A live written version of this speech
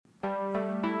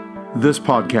This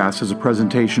podcast is a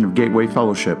presentation of Gateway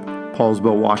Fellowship,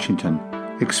 Paulsville, Washington.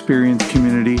 Experience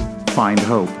community, find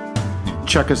hope.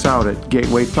 Check us out at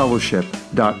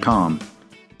gatewayfellowship.com.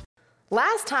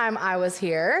 Last time I was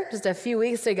here, just a few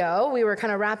weeks ago, we were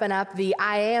kind of wrapping up the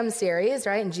I Am series,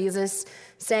 right? And Jesus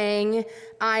saying,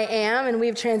 I am, and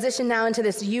we've transitioned now into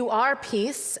this You Are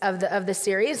piece of the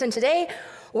series. And today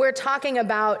we're talking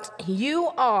about you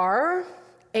are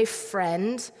a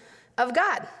friend of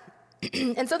God.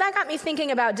 And so that got me thinking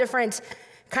about different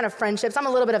kind of friendships. I'm a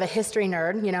little bit of a history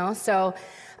nerd, so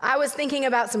I was thinking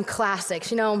about some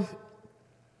classics,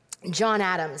 John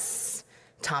Adams,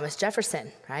 Thomas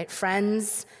Jefferson, right?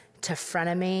 Friends to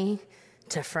frenemy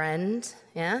to friend,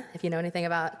 yeah? If you know anything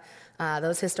about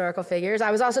those historical figures.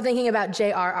 I was also thinking about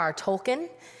J.R.R.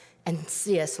 Tolkien and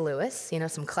C.S. Lewis,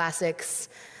 some classics,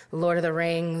 Lord of the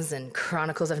Rings and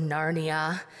Chronicles of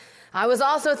Narnia. I was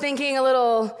also thinking a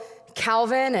little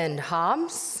Calvin and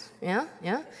Hobbes, yeah.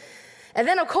 And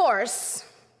then, of course,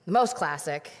 the most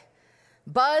classic,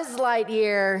 Buzz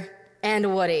Lightyear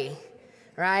and Woody,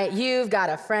 right? You've got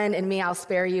a friend in me, I'll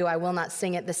spare you, I will not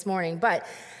sing it this morning, but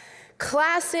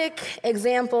classic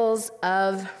examples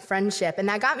of friendship. And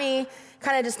that got me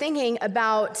kind of just thinking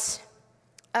about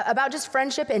just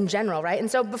friendship in general, right?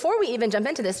 And so before we even jump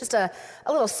into this, just a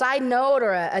little side note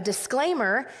or a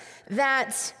disclaimer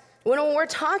that when we're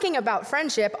talking about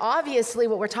friendship, obviously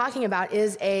what we're talking about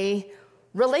is a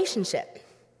relationship.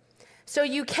 So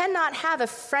you cannot have a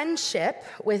friendship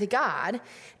with God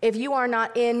if you are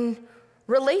not in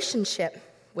relationship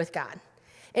with God.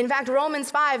 In fact, Romans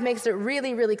 5 makes it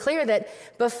really, really clear that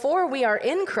before we are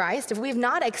in Christ, if we've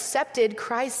not accepted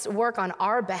Christ's work on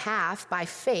our behalf by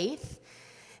faith,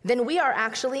 then we are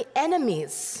actually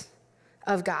enemies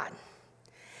of God.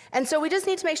 And so we just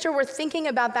need to make sure we're thinking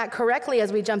about that correctly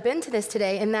as we jump into this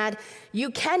today, in that you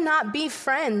cannot be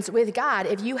friends with God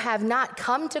if you have not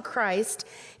come to Christ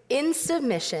in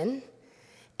submission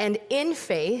and in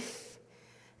faith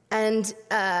and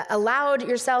allowed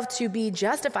yourself to be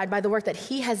justified by the work that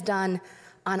he has done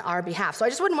on our behalf. So I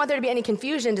just wouldn't want there to be any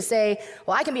confusion to say,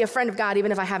 well, I can be a friend of God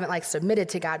even if I haven't submitted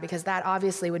to God, because that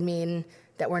obviously would mean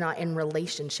that we're not in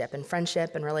relationship, and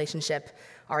friendship and relationship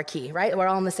are key, right? We're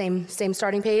all on the same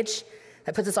starting page.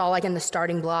 That puts us all in the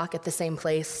starting block at the same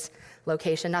place,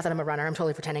 location. Not that I'm a runner, I'm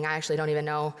totally pretending. I actually don't even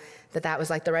know that was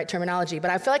the right terminology, but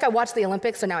I feel like I watched the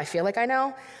Olympics, so now I feel like I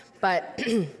know. But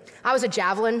I was a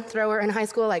javelin thrower in high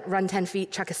school, run 10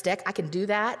 feet, chuck a stick. I can do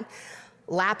that.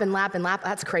 Lap and lap and lap,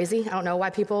 that's crazy. I don't know why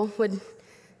people would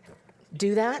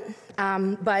do that,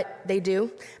 but they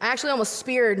do. I actually almost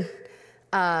speared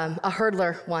a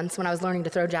hurdler once when I was learning to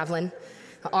throw javelin.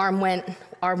 Arm went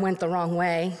the wrong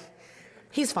way.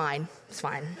 He's fine. It's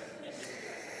fine.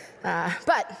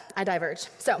 But I diverged.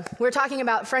 So we're talking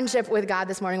about friendship with God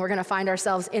this morning. We're going to find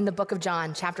ourselves in the book of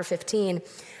John, chapter 15,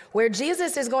 where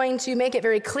Jesus is going to make it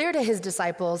very clear to his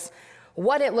disciples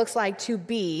what it looks like to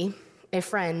be a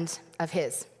friend of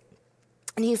his.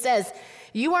 And he says,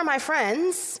 "You are my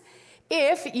friends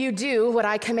if you do what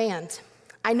I command.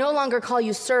 I no longer call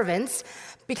you servants,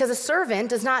 because a servant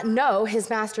does not know his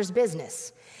master's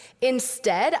business.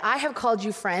 Instead, I have called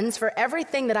you friends, for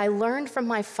everything that I learned from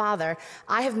my Father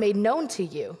I have made known to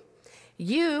you.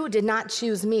 You did not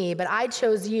choose me, but I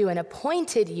chose you and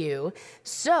appointed you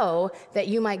so that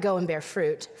you might go and bear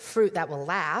fruit that will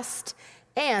last,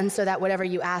 and so that whatever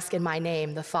you ask in my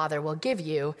name, the Father will give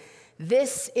you.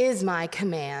 This is my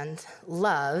command: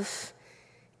 love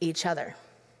each other."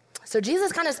 So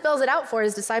Jesus kind of spells it out for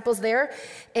his disciples there,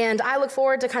 and I look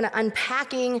forward to kind of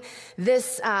unpacking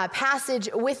this passage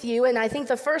with you. And I think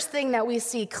the first thing that we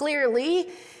see clearly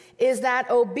is that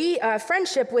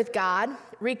friendship with God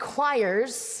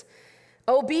requires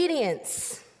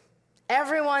obedience.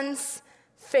 Everyone's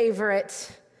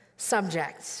favorite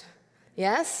subject.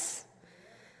 Yes?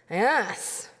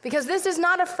 Yes. Because this is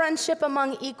not a friendship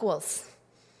among equals,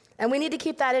 and we need to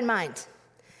keep that in mind.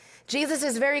 Jesus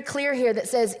is very clear here that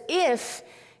says, if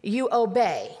you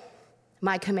obey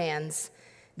my commands,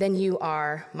 then you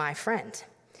are my friend.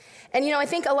 And I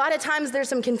think a lot of times there's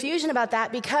some confusion about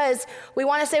that, because we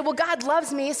want to say, well, God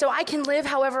loves me, so I can live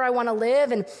however I want to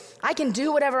live, and I can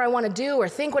do whatever I want to do or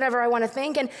think whatever I want to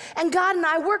think. And God and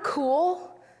I, we're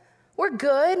cool. We're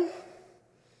good.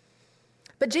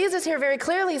 But Jesus here very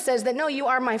clearly says that, no, you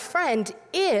are my friend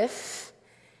if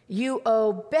you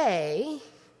obey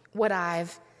what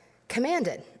I've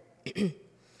commanded.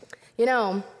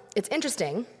 It's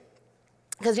interesting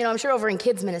because, I'm sure over in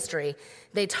kids ministry,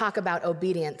 they talk about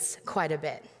obedience quite a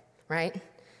bit, right?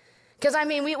 Because,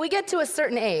 we get to a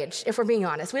certain age, if we're being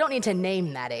honest. We don't need to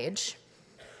name that age.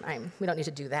 We don't need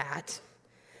to do that.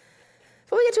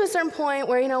 But we get to a certain point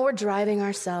where, we're driving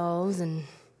ourselves and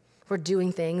we're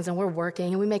doing things and we're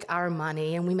working and we make our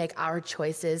money and we make our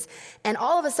choices. And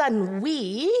all of a sudden,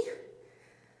 we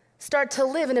start to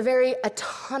live in a very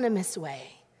autonomous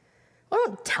way. Well,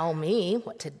 don't tell me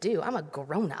what to do. I'm a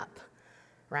grown-up,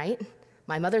 right?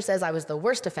 My mother says I was the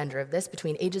worst offender of this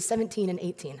between ages 17 and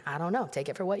 18. I don't know. Take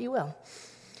it for what you will,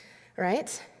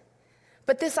 right?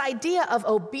 But this idea of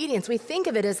obedience, we think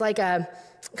of it as like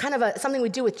something we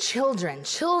do with children.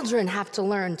 Children have to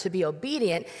learn to be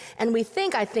obedient. And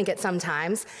I think it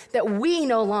sometimes, that we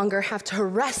no longer have to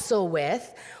wrestle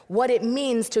with what it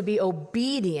means to be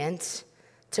obedient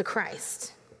to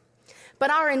Christ. But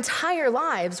our entire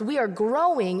lives, we are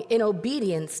growing in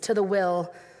obedience to the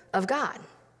will of God,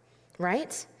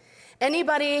 right?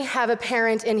 Anybody have a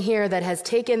parent in here that has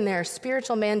taken their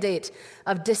spiritual mandate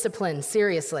of discipline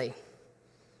seriously?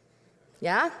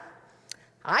 Yeah?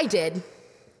 I did.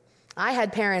 I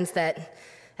had parents that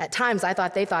at times I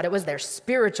thought they thought it was their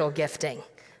spiritual gifting.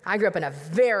 I grew up in a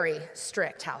very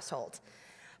strict household.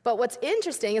 But what's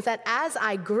interesting is that as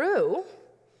I grew,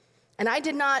 and I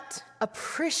did not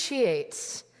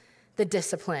appreciate the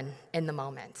discipline in the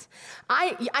moment.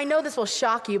 I know this will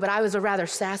shock you, but I was a rather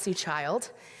sassy child,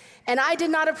 and I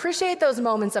did not appreciate those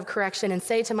moments of correction and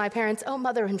say to my parents, "Oh,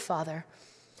 mother and father,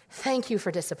 thank you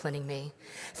for disciplining me.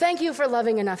 Thank you for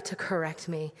loving enough to correct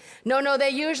me." No, they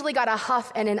usually got a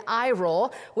huff and an eye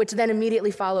roll, which then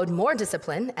immediately followed more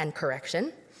discipline and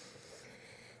correction.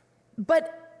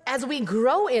 But as we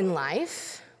grow in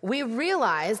life, we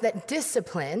realize that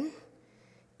discipline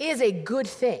is a good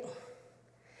thing.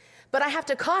 But I have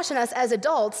to caution us as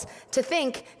adults to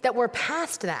think that we're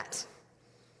past that,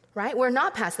 right? We're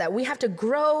not past that. We have to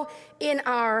grow in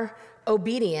our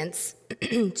obedience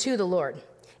to the Lord.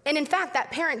 And in fact, that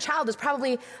parent-child is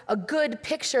probably a good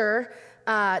picture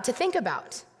to think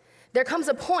about. There comes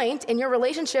a point in your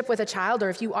relationship with a child, or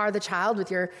if you are the child with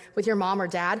your mom or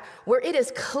dad, where it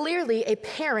is clearly a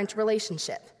parent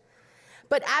relationship.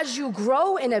 But as you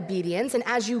grow in obedience and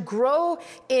as you grow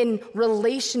in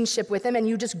relationship with them and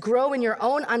you just grow in your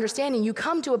own understanding, you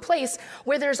come to a place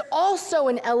where there's also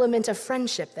an element of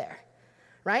friendship there,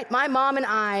 right? My mom and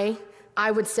I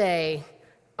would say,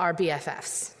 are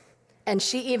BFFs. And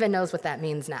she even knows what that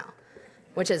means now,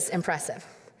 which is impressive.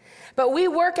 But we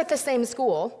work at the same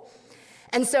school.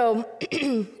 And so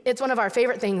it's one of our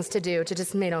favorite things to do, to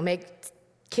just, make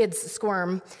kids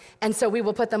squirm. And so we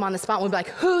will put them on the spot and we'll be like,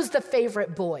 "Who's the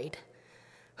favorite Boyd?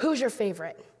 Who's your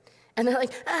favorite?" And they're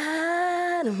like,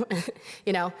 and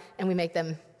we make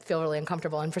them feel really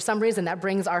uncomfortable. And for some reason, that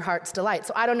brings our heart's delight.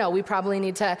 So I don't know, we probably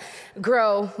need to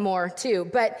grow more too.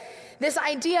 But this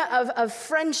idea of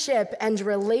friendship and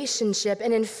relationship,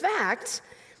 and in fact,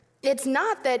 it's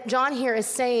not that John here is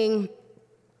saying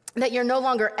that you're no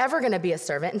longer ever going to be a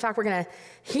servant. In fact, we're going to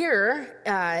hear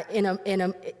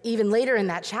even later in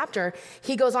that chapter,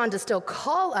 he goes on to still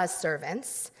call us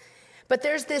servants. But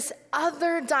there's this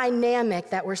other dynamic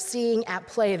that we're seeing at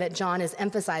play that John is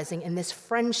emphasizing in this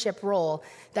friendship role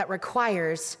that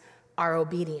requires our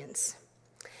obedience.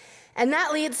 And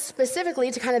that leads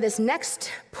specifically to kind of this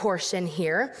next portion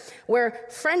here, where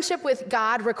friendship with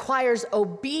God requires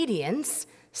obedience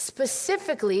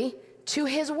specifically to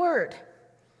his word.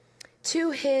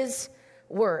 To his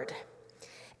word.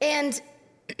 And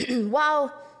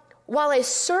while a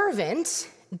servant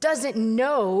doesn't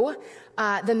know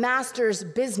the master's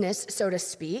business, so to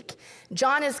speak,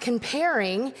 John is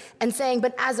comparing and saying,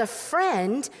 but as a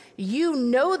friend, you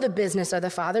know the business of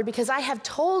the Father because I have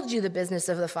told you the business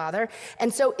of the Father.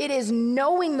 And so it is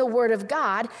knowing the word of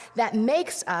God that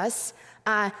makes us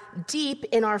deep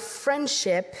in our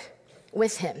friendship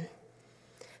with him.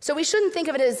 So we shouldn't think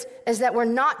of it as that we're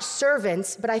not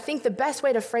servants, but I think the best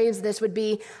way to phrase this would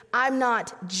be, I'm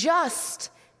not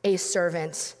just a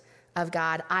servant of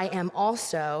God, I am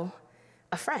also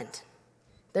a friend.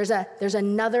 There's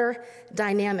another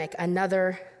dynamic,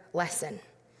 another lesson.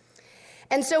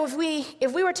 And so if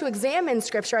we were to examine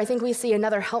Scripture, I think we see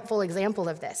another helpful example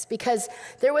of this, because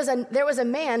there was a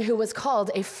man who was called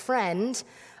a friend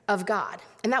of God,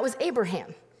 and that was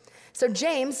Abraham. So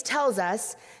James tells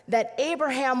us that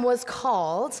Abraham was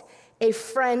called a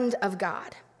friend of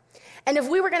God. And if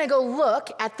we were going to go look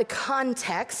at the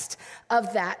context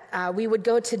of that, we would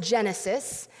go to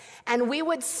Genesis, and we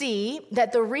would see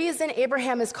that the reason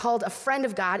Abraham is called a friend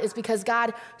of God is because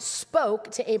God spoke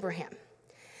to Abraham.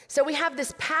 So we have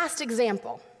this past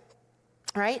example,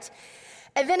 right?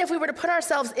 And then if we were to put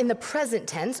ourselves in the present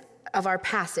tense of our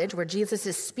passage where Jesus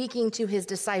is speaking to his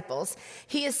disciples,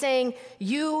 he is saying,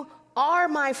 you are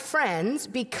my friends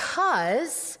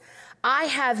because I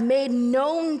have made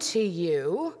known to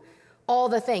you all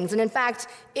the things. And in fact,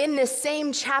 in this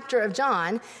same chapter of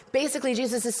John, basically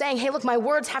Jesus is saying, hey, look, my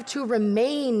words have to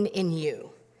remain in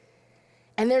you.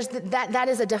 And there's that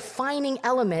is a defining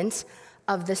element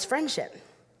of this friendship.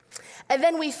 And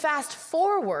then we fast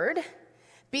forward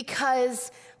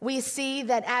because we see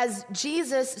that as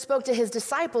Jesus spoke to his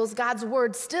disciples, God's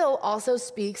word still also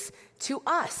speaks to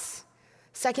us.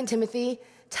 2 Timothy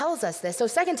tells us this. So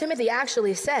 2 Timothy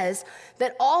actually says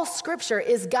that all scripture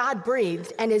is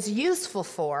God-breathed and is useful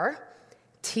for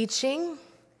teaching,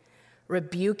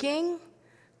 rebuking,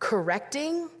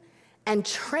 correcting, and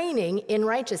training in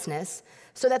righteousness,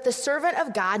 so that the servant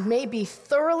of God may be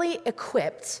thoroughly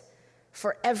equipped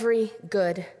for every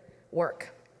good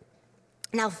work.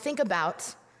 Now think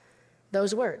about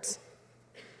those words.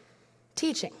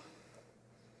 Teaching,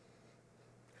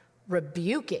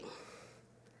 rebuking,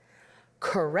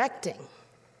 correcting,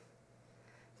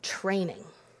 training.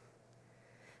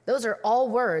 Those are all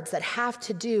words that have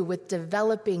to do with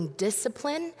developing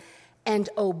discipline and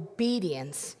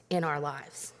obedience in our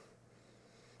lives.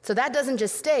 So that doesn't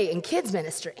just stay in kids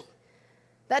ministry.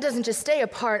 That doesn't just stay a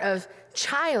part of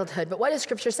childhood. But what is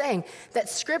Scripture saying? That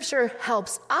Scripture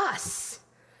helps us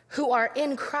who are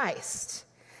in Christ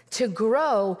to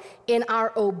grow in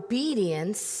our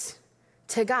obedience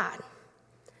to God.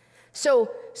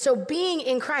 So being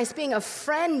in Christ, being a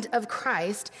friend of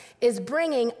Christ, is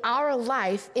bringing our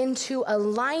life into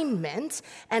alignment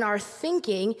and our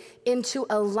thinking into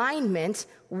alignment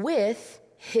with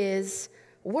his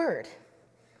word.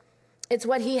 It's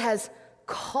what he has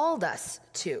called us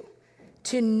to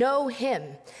know him.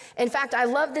 In fact, I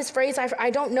love this phrase. I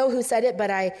don't know who said it, but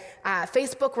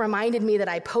Facebook reminded me that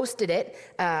I posted it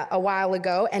a while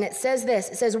ago, and it says this.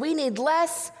 It says, we need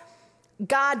less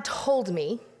God told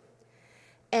me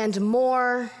and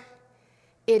more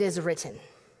it is written.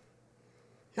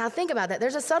 Now think about that.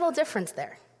 There's a subtle difference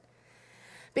there.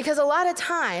 Because a lot of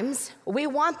times we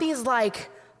want these like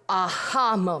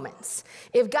aha moments.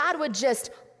 If God would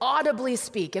just audibly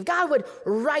speak, if God would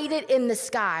write it in the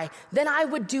sky, then I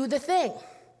would do the thing.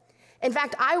 In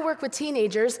fact, I work with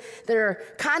teenagers that are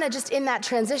kind of just in that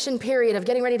transition period of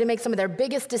getting ready to make some of their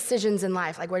biggest decisions in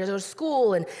life, like where to go to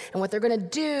school and what they're going to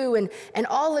do and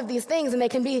all of these things. And they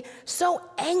can be so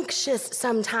anxious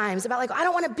sometimes about like, I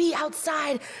don't want to be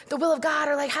outside the will of God,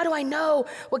 or like, how do I know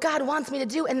what God wants me to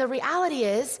do? And the reality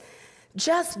is,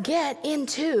 just get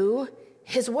into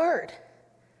his word.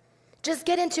 Just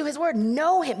get into his word.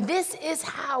 Know him. This is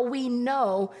how we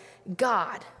know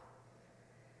God.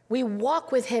 We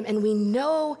walk with him and we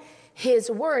know his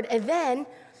word. And then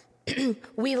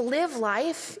we live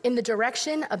life in the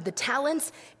direction of the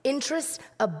talents, interests,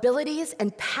 abilities,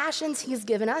 and passions he's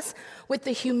given us, with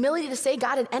the humility to say,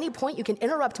 God, at any point you can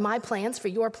interrupt my plans for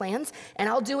your plans, and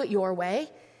I'll do it your way.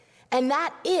 And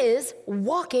that is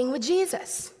walking with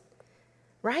Jesus,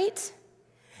 right?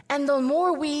 And the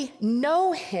more we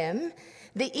know him,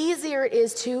 the easier it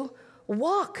is to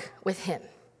walk with him.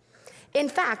 In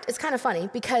fact, it's kind of funny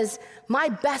because my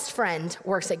best friend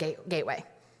works at Gateway.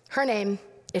 Her name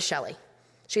is Shelly.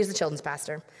 She's the children's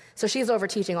pastor. So she's over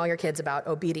teaching all your kids about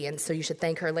obedience, so you should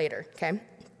thank her later, okay?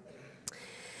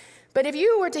 But if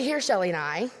you were to hear Shelly and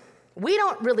I, we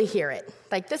don't really hear it.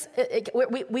 Like this,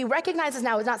 we recognize this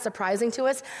now. It's not surprising to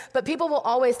us, but people will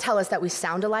always tell us that we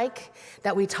sound alike,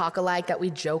 that we talk alike, that we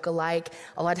joke alike.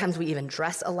 A lot of times we even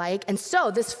dress alike. And so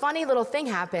this funny little thing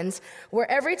happens where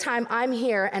every time I'm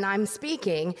here and I'm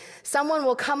speaking, someone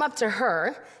will come up to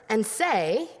her and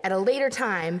say at a later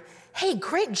time, hey,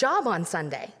 great job on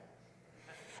Sunday.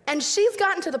 And she's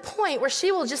gotten to the point where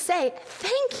she will just say,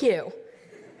 thank you.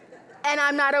 And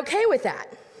I'm not okay with that,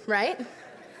 right?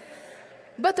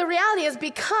 But the reality is,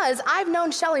 because I've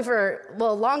known Shelly for,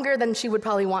 longer than she would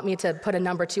probably want me to put a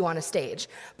number 2 on a stage.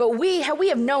 But we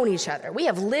have known each other. We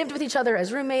have lived with each other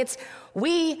as roommates.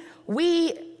 There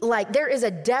is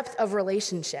a depth of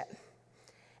relationship.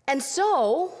 And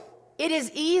so it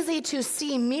is easy to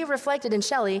see me reflected in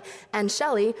Shelly and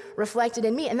Shelly reflected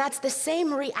in me. And that's the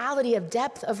same reality of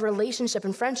depth of relationship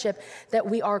and friendship that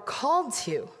we are called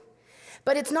to.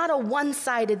 But it's not a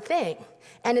one-sided thing,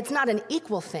 and it's not an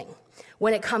equal thing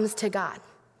when it comes to God.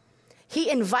 He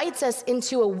invites us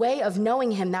into a way of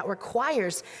knowing him that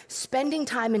requires spending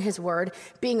time in his word,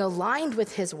 being aligned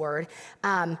with his word,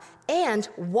 and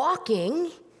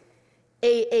walking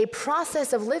a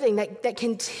process of living that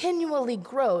continually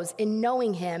grows in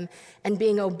knowing him and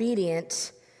being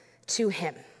obedient to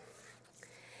him.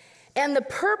 And the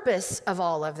purpose of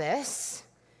all of this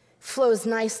flows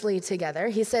nicely together.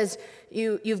 He says,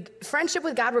 friendship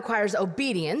with God requires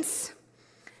obedience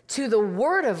to the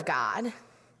word of God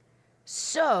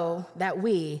so that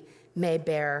we may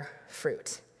bear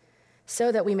fruit. so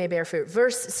that we may bear fruit.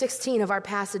 Verse 16 of our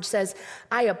passage says,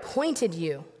 I appointed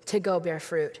you to go bear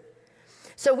fruit.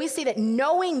 So we see that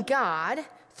knowing God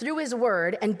through his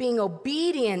word and being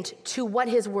obedient to what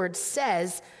his word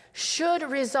says should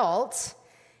result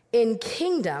in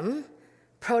kingdom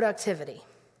productivity.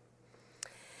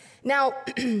 Now,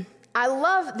 I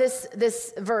love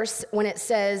this verse when it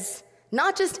says,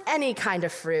 not just any kind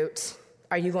of fruit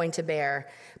are you going to bear,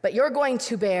 but you're going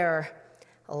to bear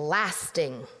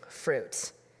lasting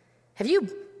fruit. Have you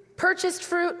purchased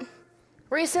fruit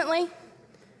recently?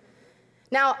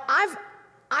 Now,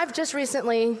 I've just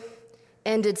recently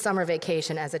ended summer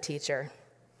vacation as a teacher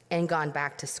and gone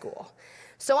back to school.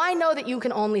 So I know that you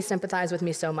can only sympathize with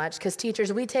me so much because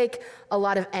teachers, we take a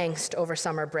lot of angst over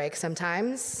summer break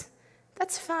sometimes.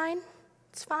 That's fine.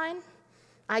 It's fine.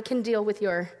 I can deal with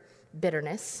your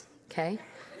bitterness, okay?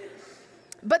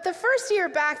 But the first year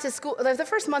back to school, the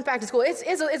first month back to school, is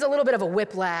a little bit of a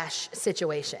whiplash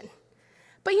situation.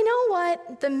 But you know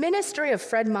what? The ministry of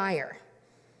Fred Meyer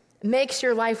makes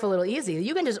your life a little easy.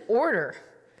 You can just order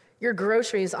your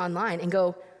groceries online and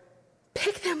go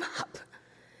pick them up.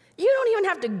 You don't even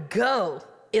have to go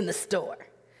in the store.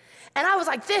 And I was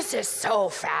like, this is so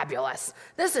fabulous.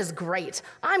 This is great.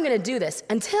 I'm going to do this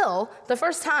until the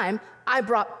first time I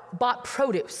bought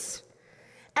produce.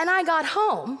 And I got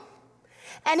home,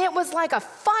 and it was like a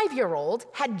 5-year-old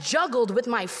had juggled with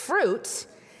my fruit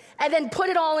and then put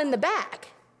it all in the bag.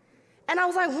 And I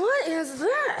was like, what is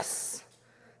this?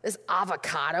 This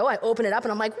avocado. I open it up,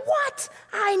 and I'm like, what?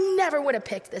 I never would have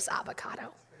picked this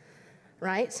avocado,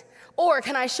 right? Or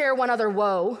can I share one other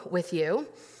woe with you?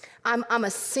 I'm a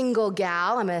single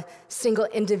gal. I'm a single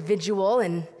individual,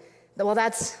 and well,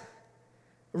 that's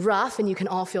rough, and you can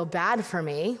all feel bad for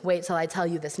me. Wait till I tell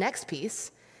you this next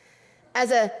piece. As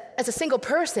a single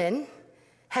person,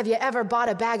 have you ever bought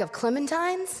a bag of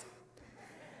clementines?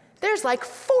 There's like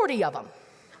 40 of them.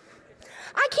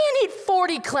 I can't eat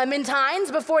 40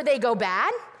 clementines before they go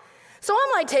bad. So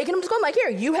I'm like taking them to school. I'm like, here,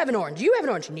 you have an orange. You have an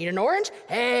orange. You need an orange?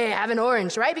 Hey, have an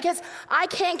orange, right? Because I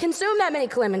can't consume that many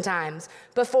clementines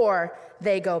before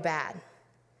they go bad.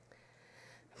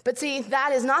 But see,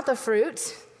 that is not the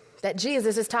fruit that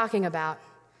Jesus is talking about.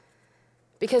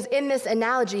 Because in this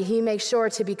analogy, he makes sure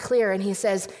to be clear, and he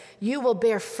says, you will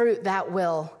bear fruit that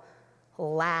will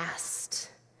last.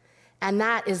 And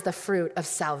that is the fruit of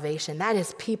salvation. That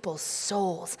is people's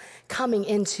souls coming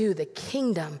into the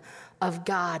kingdom of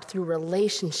God through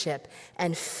relationship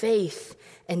and faith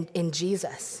in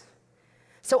Jesus.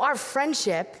 So our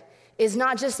friendship is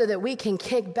not just so that we can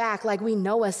kick back like we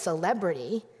know a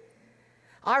celebrity.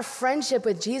 Our friendship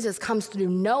with Jesus comes through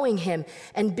knowing him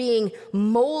and being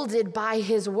molded by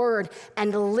his word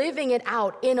and living it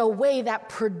out in a way that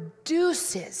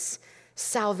produces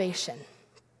salvation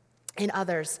in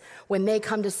others when they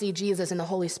come to see Jesus and the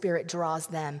Holy Spirit draws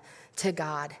them to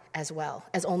God as well,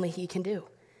 as only he can do.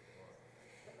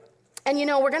 And you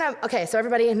know, so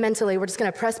everybody mentally, we're just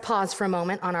gonna press pause for a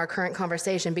moment on our current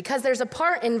conversation because there's a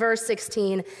part in verse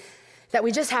 16 that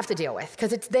we just have to deal with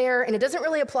because it's there and it doesn't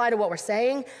really apply to what we're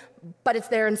saying, but it's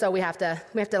there, and so we have to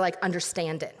like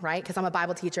understand it, right? Because I'm a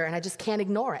Bible teacher and I just can't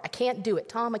ignore it. I can't do it.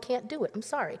 Tom, I can't do it. I'm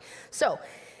sorry. So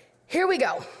here we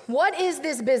go. What is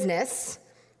this business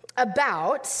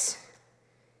about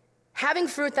having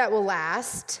fruit that will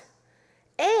last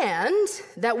and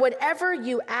that whatever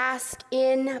you ask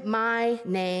in my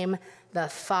name, the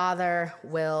Father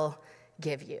will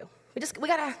give you? We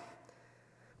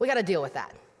gotta deal with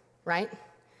that, right?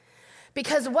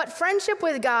 Because what friendship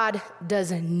with God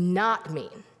does not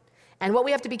mean, and what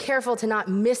we have to be careful to not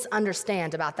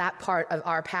misunderstand about that part of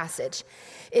our passage,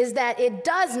 is that it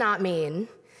does not mean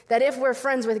that if we're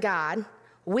friends with God,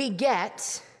 we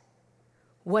get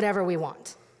whatever we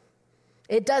want.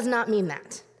 It does not mean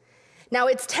that. Now,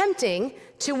 it's tempting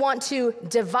to want to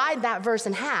divide that verse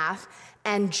in half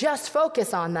and just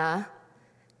focus on the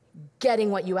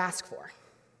getting what you ask for.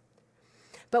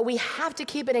 But we have to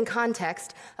keep it in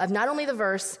context of not only the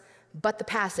verse, but the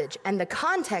passage. And the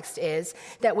context is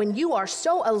that when you are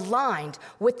so aligned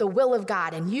with the will of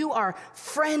God and you are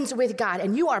friends with God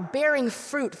and you are bearing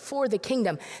fruit for the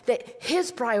kingdom, that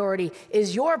his priority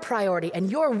is your priority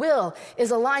and your will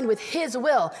is aligned with his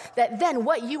will, that then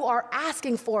what you are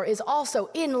asking for is also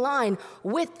in line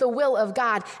with the will of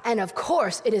God. And of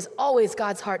course, it is always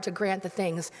God's heart to grant the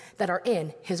things that are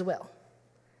in his will.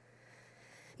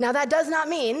 Now, that does not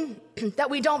mean that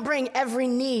we don't bring every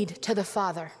need to the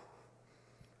Father,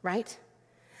 right?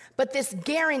 But this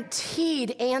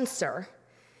guaranteed answer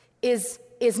is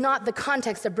not the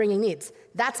context of bringing needs.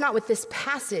 That's not what this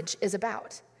passage is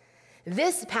about.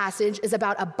 This passage is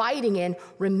about abiding in,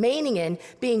 remaining in,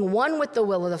 being one with the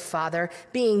will of the Father,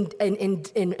 being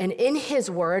in His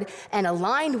Word and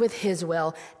aligned with His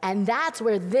will, and that's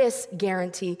where this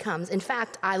guarantee comes. In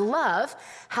fact, I love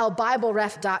how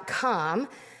BibleRef.com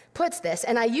puts this,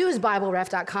 and I use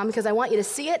BibleRef.com because I want you to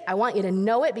see it, I want you to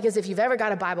know it, because if you've ever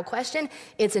got a Bible question,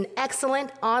 it's an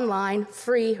excellent online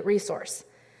free resource.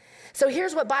 So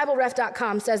here's what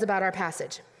BibleRef.com says about our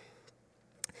passage.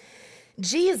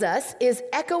 Jesus is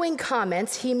echoing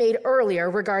comments he made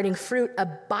earlier regarding fruit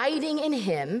abiding in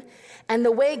him and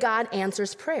the way God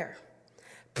answers prayer.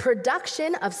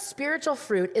 Production of spiritual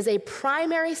fruit is a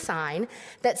primary sign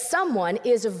that someone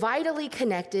is vitally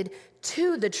connected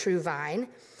to the true vine.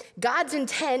 God's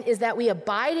intent is that we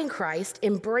abide in Christ,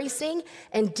 embracing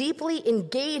and deeply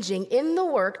engaging in the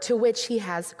work to which he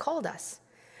has called us.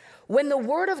 When the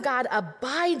Word of God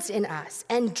abides in us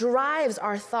and drives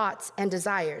our thoughts and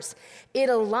desires, it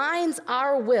aligns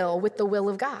our will with the will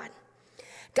of God.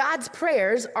 God's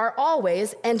prayers are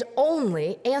always and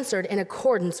only answered in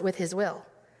accordance with his will.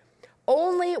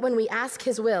 Only when we ask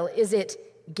his will is it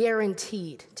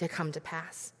guaranteed to come to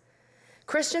pass.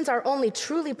 Christians are only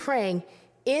truly praying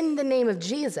in the name of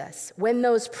Jesus when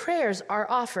those prayers are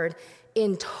offered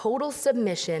in total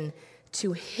submission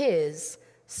to his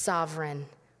sovereign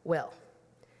will.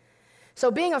 So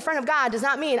being a friend of God does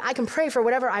not mean I can pray for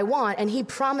whatever I want and he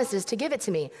promises to give it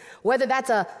to me. Whether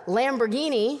that's a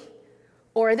Lamborghini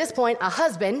or at this point a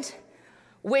husband,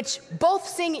 which both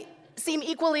seem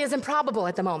equally as improbable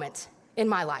at the moment in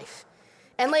my life.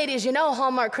 And ladies, you know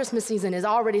Hallmark Christmas season is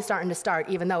already starting to start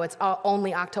even though it's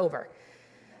only October.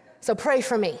 So pray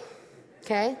for me,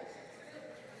 okay?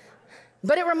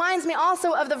 But it reminds me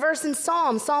also of the verse in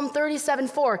Psalm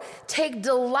 37:4. Take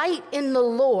delight in the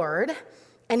Lord,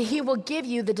 and he will give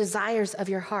you the desires of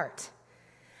your heart.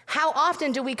 How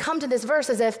often do we come to this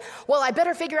verse as if, well, I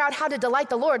better figure out how to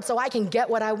delight the Lord so I can get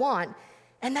what I want?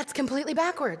 And that's completely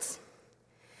backwards.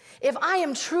 If I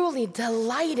am truly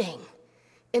delighting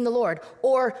in the Lord,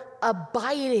 or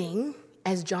abiding,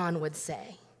 as John would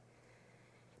say,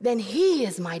 then he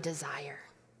is my desire.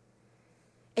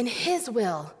 And his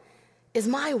will is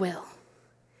my will.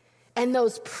 And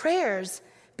those prayers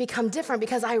become different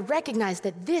because I recognize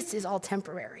that this is all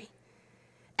temporary.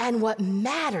 And what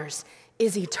matters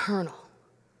is eternal.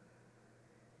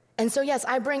 And so yes,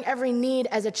 I bring every need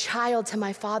as a child to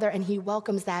my Father and he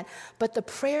welcomes that. But the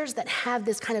prayers that have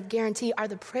this kind of guarantee are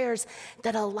the prayers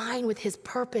that align with his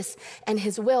purpose and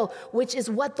his will, which is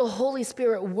what the Holy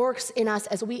Spirit works in us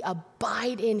as we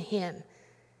abide in him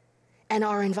and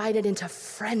are invited into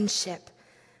friendship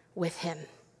with him.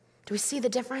 Do we see the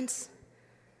difference?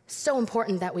 So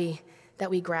important that we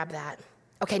grab that.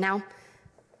 Okay, now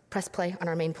press play on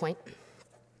our main point.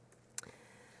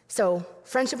 So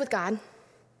friendship with God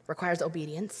requires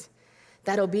obedience.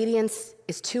 That obedience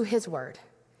is to his word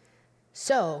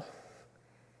so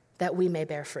that we may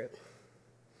bear fruit.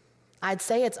 I'd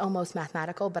say it's almost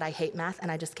mathematical, but I hate math and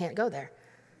I just can't go there.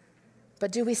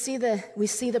 But do we see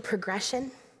the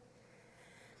progression?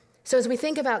 So as we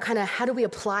think about kind of how do we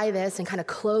apply this and kind of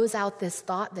close out this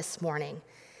thought this morning,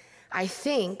 I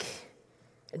think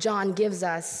John gives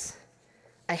us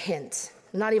a hint.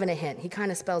 Not even a hint. He kind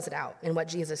of spells it out in what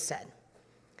Jesus said.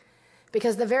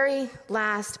 Because the very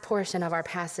last portion of our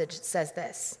passage says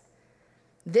this: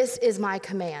 this is my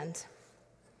command,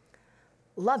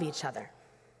 love each other.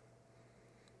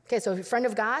 Okay, so if you're a friend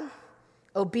of God,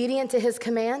 obedient to his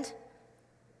command,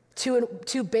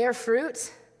 to bear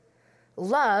fruit,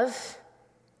 love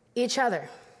each other.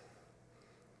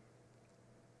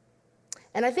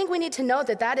 And I think we need to note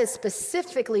that that is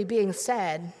specifically being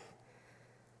said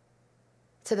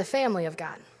to the family of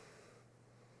God.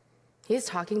 He's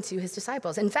talking to his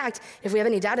disciples. In fact, if we have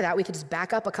any doubt of that, we could just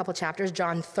back up a couple chapters,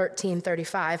 John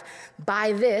 13:35.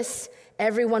 By this,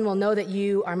 everyone will know that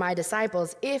you are my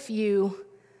disciples if you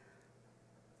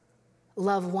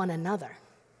love one another.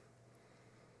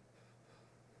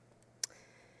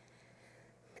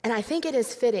 And I think it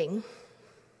is fitting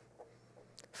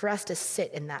for us to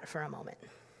sit in that for a moment.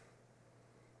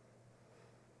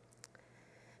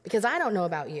 Because I don't know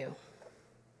about you.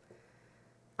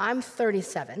 I'm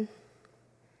 37.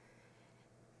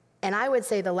 And I would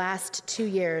say the last 2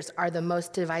 years are the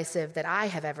most divisive that I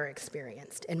have ever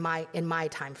experienced in my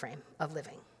time frame of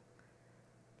living.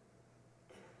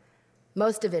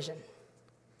 Most division.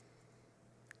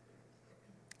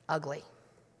 Ugly.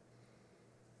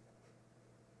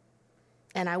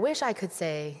 And I wish I could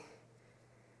say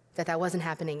that wasn't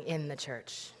happening in the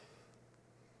church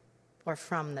or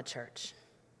from the church.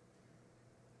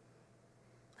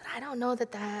 But I don't know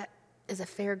that is a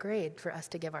fair grade for us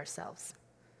to give ourselves.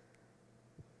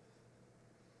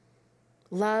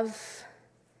 Love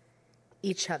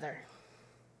each other.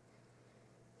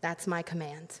 That's my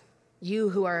command. You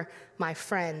who are my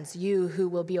friends, you who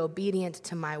will be obedient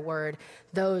to my word,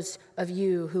 those of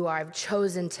you who I've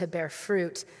chosen to bear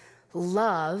fruit,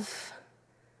 love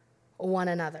one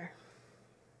another.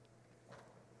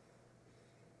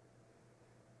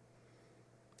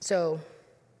 So,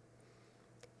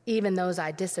 even those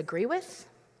I disagree with,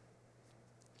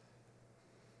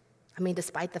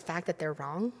 despite the fact that they're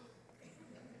wrong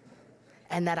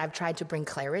and that I've tried to bring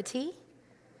clarity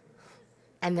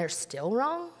and they're still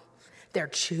wrong, they're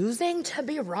choosing to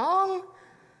be wrong.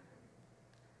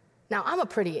 Now, I'm a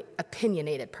pretty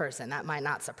opinionated person. That might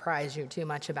not surprise you too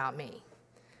much about me.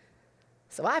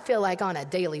 So I feel like on a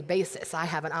daily basis, I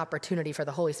have an opportunity for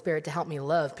the Holy Spirit to help me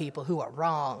love people who are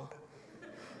wrong.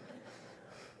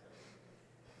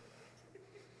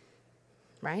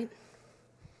 Right?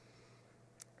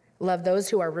 Love those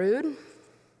who are rude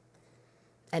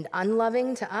and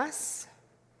unloving to us,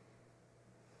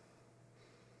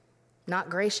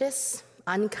 not gracious,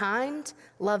 unkind.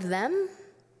 Love them.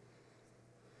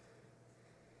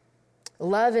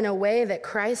 Love in a way that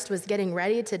Christ was getting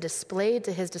ready to display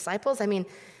to his disciples.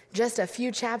 Just a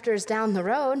few chapters down the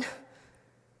road,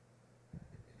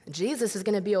 Jesus is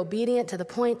going to be obedient to the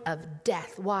point of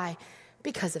death. Why?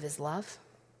 Because of his love.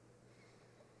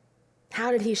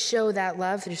 How did he show that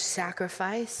love? Through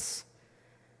sacrifice,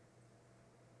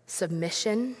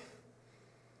 submission,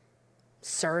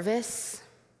 service.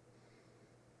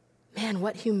 Man,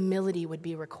 what humility would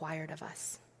be required of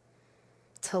us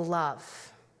to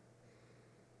love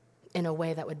in a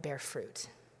way that would bear fruit.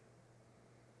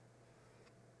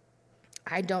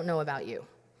 I don't know about you,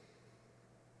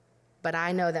 but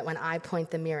I know that when I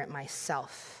point the mirror at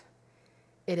myself,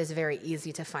 it is very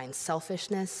easy to find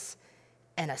selfishness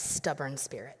and a stubborn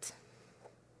spirit.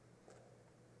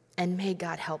 And may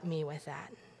God help me with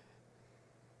that.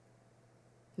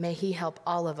 May he help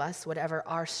all of us, whatever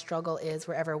our struggle is,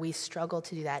 wherever we struggle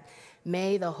to do that.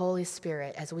 May the Holy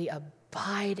Spirit, as we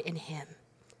abide in him,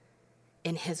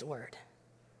 in his word,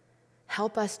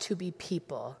 help us to be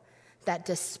people that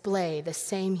display the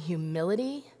same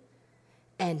humility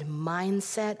and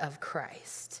mindset of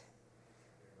Christ,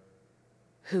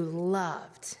 who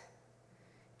loved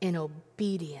in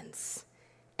obedience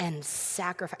and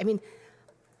sacrifice.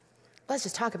 Let's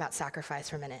just talk about sacrifice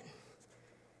for a minute.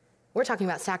 We're talking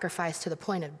about sacrifice to the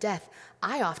point of death.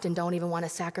 I often don't even want to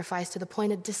sacrifice to the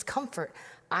point of discomfort.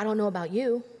 I don't know about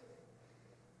you.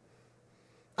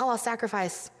 I'll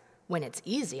sacrifice when it's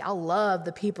easy. I'll love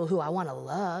the people who I want to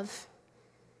love.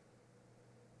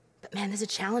 But man, this is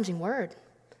a challenging word.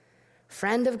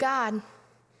 Friend of God,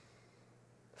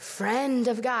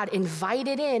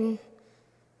 invited in.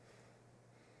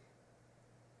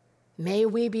 May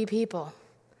we be people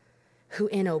who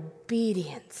in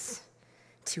obedience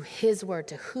to his word,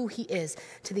 to who he is,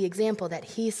 to the example that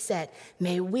he set,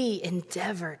 may we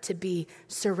endeavor to be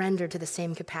surrendered to the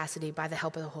same capacity by the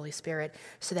help of the Holy Spirit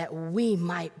so that we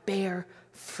might bear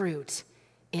fruit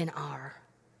in our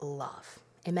love.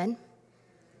 Amen?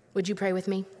 Would you pray with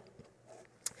me?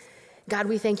 God,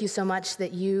 we thank you so much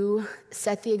that you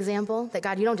set the example, that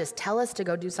God, you don't just tell us to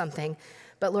go do something,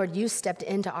 but Lord, you stepped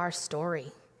into our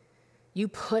story. You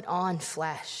put on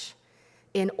flesh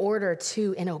in order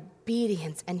to, in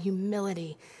obedience and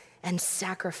humility and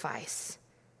sacrifice,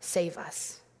 save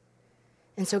us.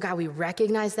 And so, God, we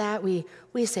recognize that. We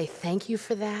say thank you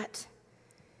for that.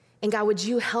 And God, would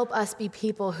you help us be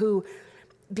people who,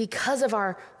 because of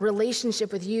our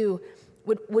relationship with you,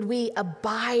 would we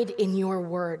abide in your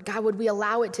word? God, would we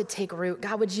allow it to take root?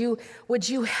 God, would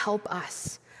you help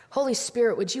us? Holy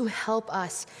Spirit, would you help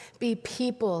us be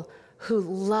people who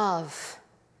love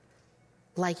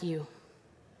like you?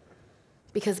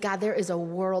 Because, God, there is a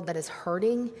world that is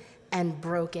hurting and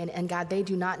broken. And, God, they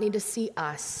do not need to see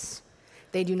us.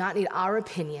 They do not need our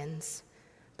opinions.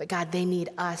 But, God, they need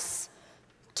us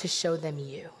to show them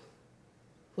you.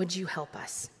 Would you help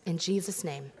us? In Jesus'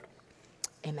 name,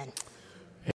 amen.